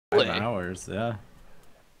hours, yeah.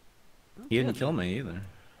 He didn't kill me either.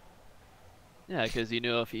 Yeah, because you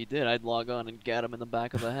knew if he did, I'd log on and get him in the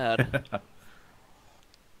back of the head.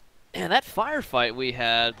 And that firefight we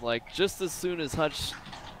had, like, just as soon as Hutch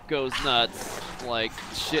goes nuts, like,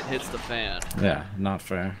 shit hits the fan. Yeah, not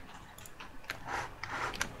fair.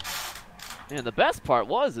 And the best part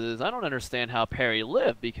is I don't understand how Perry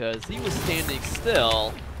lived, because he was standing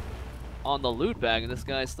still on the loot bag, and this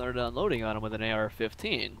guy started unloading on him with an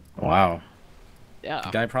AR-15. Wow. Yeah.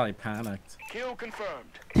 The guy probably panicked. Kill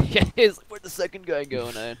confirmed. Yeah, he's like, where'd the second guy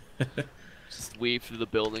go, man? Just weave through the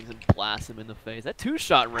buildings and blast him in the face. That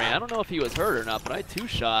two-shot ran. I don't know if he was hurt or not, but I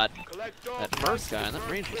two-shot that first guy, and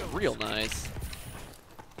that range was real nice.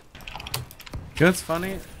 You know what's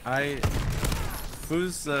funny?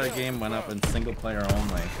 Foo's game went up in single player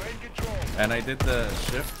only, and I did the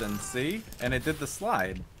shift and C, and it did the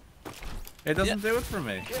slide. It doesn't do it for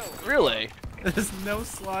me. Really? There's no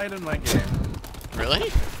slide in my game.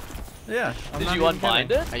 Really? Yeah. Did you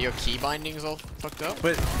unbind it? Are your key bindings all fucked up?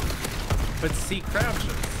 But C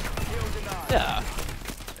crouches. Yeah.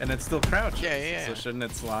 And it still crouches. Yeah. So shouldn't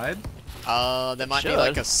it slide? There might be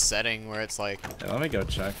like a setting where it's like Yeah, let me go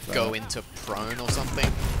check. go into prone or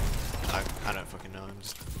something. I don't fucking know.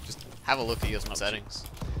 Just have a look at your settings.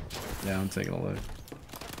 Yeah, I'm taking a look.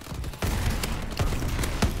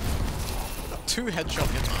 2 headshot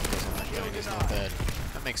hit markers on that guy and he's not dead.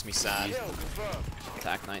 That makes me sad.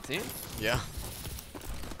 Attack 19. Yeah.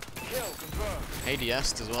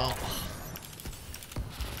 ADS'd as well.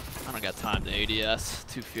 I don't got time to ADS.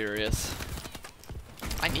 Too furious.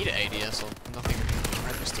 I need an ADS or nothing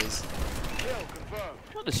registers.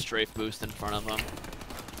 I'll just strafe boost in front of him.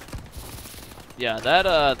 Yeah,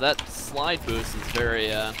 that slide boost is very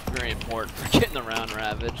important for getting around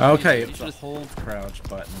Ravage. Okay, it's a hold crouch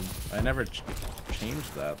button. I never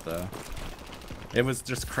changed that though. It was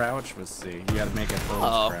just crouch with C. You gotta make it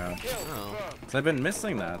hold crouch. Oh. So I've been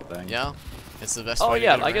missing that thing. Yeah, it's the best Oh way to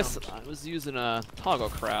yeah, get I guess around. I was using a toggle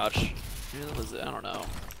crouch. Maybe that was it. I don't know.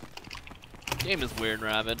 Game is weird,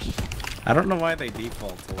 Ravage. I don't know why they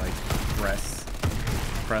default to like press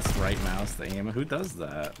right mouse to aim. Who does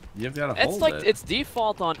that? You've got to hold It's like it. it's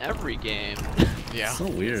default on every game. Yeah. So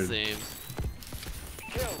weird. It seems.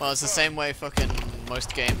 Well, it's the same way fucking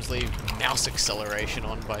most games leave mouse acceleration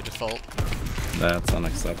on by default. That's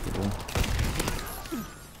unacceptable.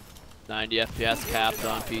 90 FPS capped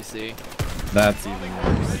on PC. That's even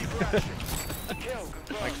worse.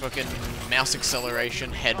 Like fucking mouse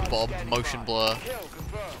acceleration, head bob, motion blur.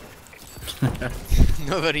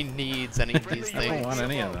 Nobody needs any of these I don't things. want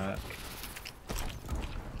any of that.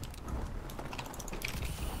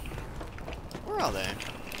 Where are they?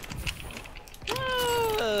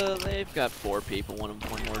 They've got 4 people. One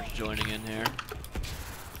more is joining in here.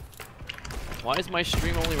 Why is my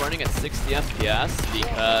stream only running at 60 FPS?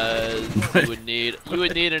 Because you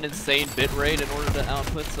would need an insane bit rate in order to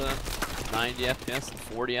output to 90 FPS and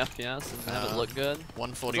 40 FPS and have it look good.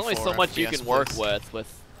 144 There's only so much you FPS, can work please. with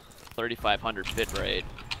 3500 bit rate.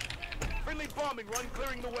 Friendly bombing run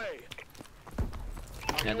clearing the way.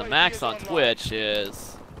 And the max on Twitch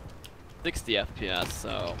is 60 FPS,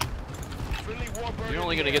 so you're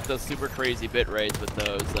only gonna get those super crazy bit rates with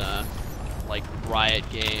those like Riot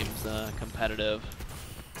Games competitive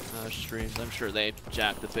streams. I'm sure they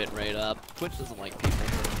jack the bit rate up. Twitch doesn't like people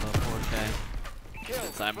for above 4K.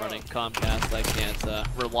 Since I'm running Comcast, I can't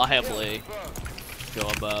reliably go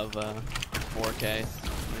above 4K.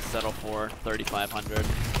 I settle for 3500.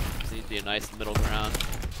 Seems to be a nice middle ground.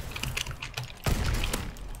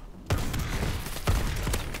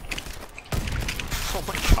 Oh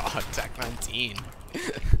my god, Attack 19.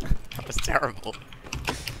 That was terrible.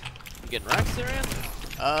 You getting wrecked, Syrian?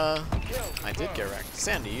 I did get wrecked.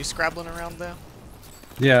 Sandy, you scrabbling around there?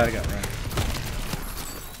 Yeah, I got wrecked.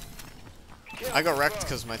 I got wrecked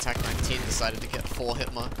because my Attack 19 decided to get 4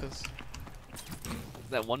 hit markers.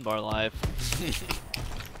 That 1 bar live.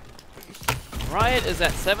 Riot is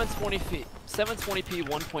at 720p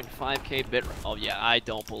 1.5K bit. Oh yeah, I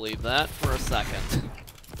don't believe that for a second.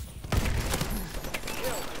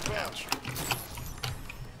 Ouch.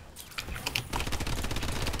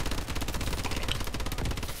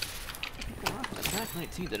 Attack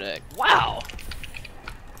 19 today. Wow!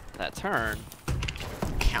 That turn.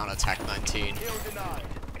 Counterattack 19.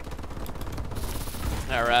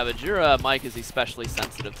 Now, Ravage, your mic is especially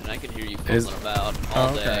sensitive tonight. I can hear you fizzling about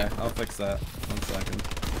all day. Okay, I'll fix that. 1 second.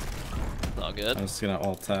 It's all good. I'm just gonna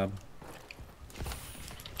alt tab.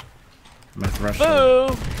 My threshold.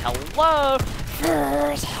 Boo! Hello!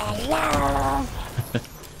 Hello!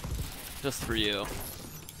 Just for you.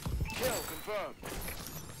 Kill confirmed.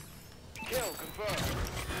 Kill confirmed.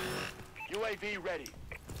 UAV ready.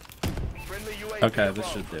 Friendly UAV Okay, above. this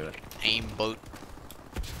should do it. Aimboat.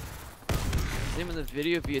 Same in the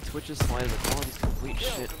video via Twitch's slide, the quality's complete Kill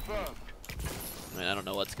shit. confirmed. I mean, I don't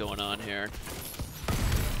know what's going on here.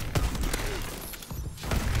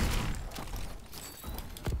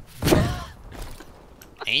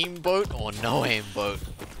 Aimboat or no aimboat?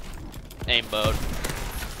 Aimboat.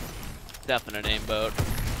 Definite aimboat.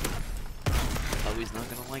 Oh, he's not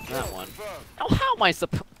gonna like that one. Confirmed. Oh, how am I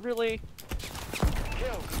supposed? Really? Kill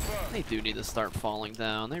confirmed. They do need to start falling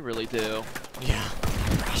down. They really do. Yeah.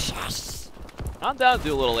 I'm down to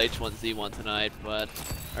do a little H1Z1 tonight, but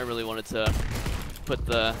I really wanted to put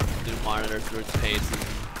the new monitor through its paces.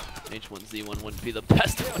 H1Z1 wouldn't be the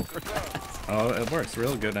best one for that. Oh, it works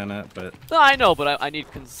real good in it, but No, I know, but I need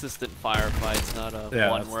consistent firefights, not a Yeah,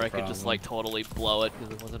 one that's where the I could just problem. like totally blow it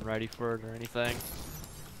because it wasn't ready for it or anything.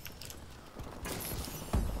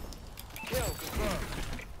 Kill confirmed.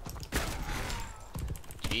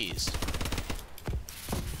 Jeez.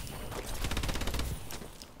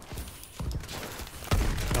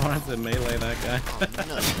 I wanted to melee that guy. Oh,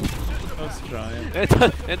 no. I was trying.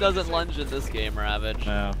 It doesn't lunge in this game, Ravage.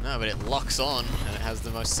 No. No, but it locks on, and it has the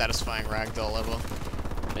most satisfying ragdoll ever.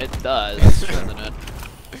 It does, doesn't it?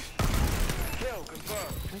 Kill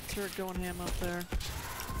confirmed. That turret going ham up there.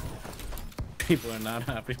 People are not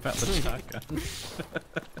happy about the shotgun.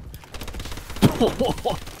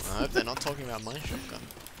 I hope they're not talking about my shotgun.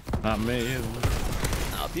 Not me.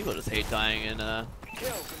 No, people just hate dying in Kill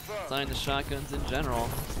confirmed. dying to shotguns in general.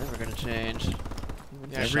 It's never gonna change.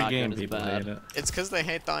 Even if a Every shotgun game is people bad. hate it. It's because they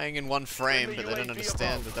hate dying in one frame, Friendly but they don't UAV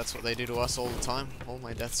understand above. that that's what they do to us all the time. All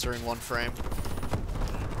my deaths are in one frame.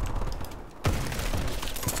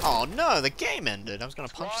 Oh no, the game ended. I was gonna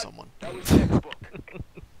punch Squad, someone. that was textbook.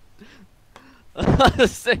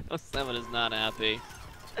 607 is not happy.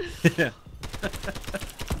 Yeah.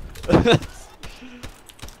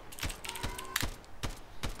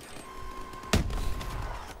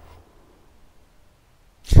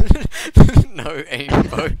 No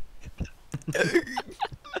aimboat.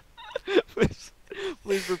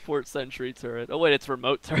 Please report sentry turret. Oh wait, it's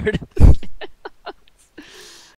remote turret.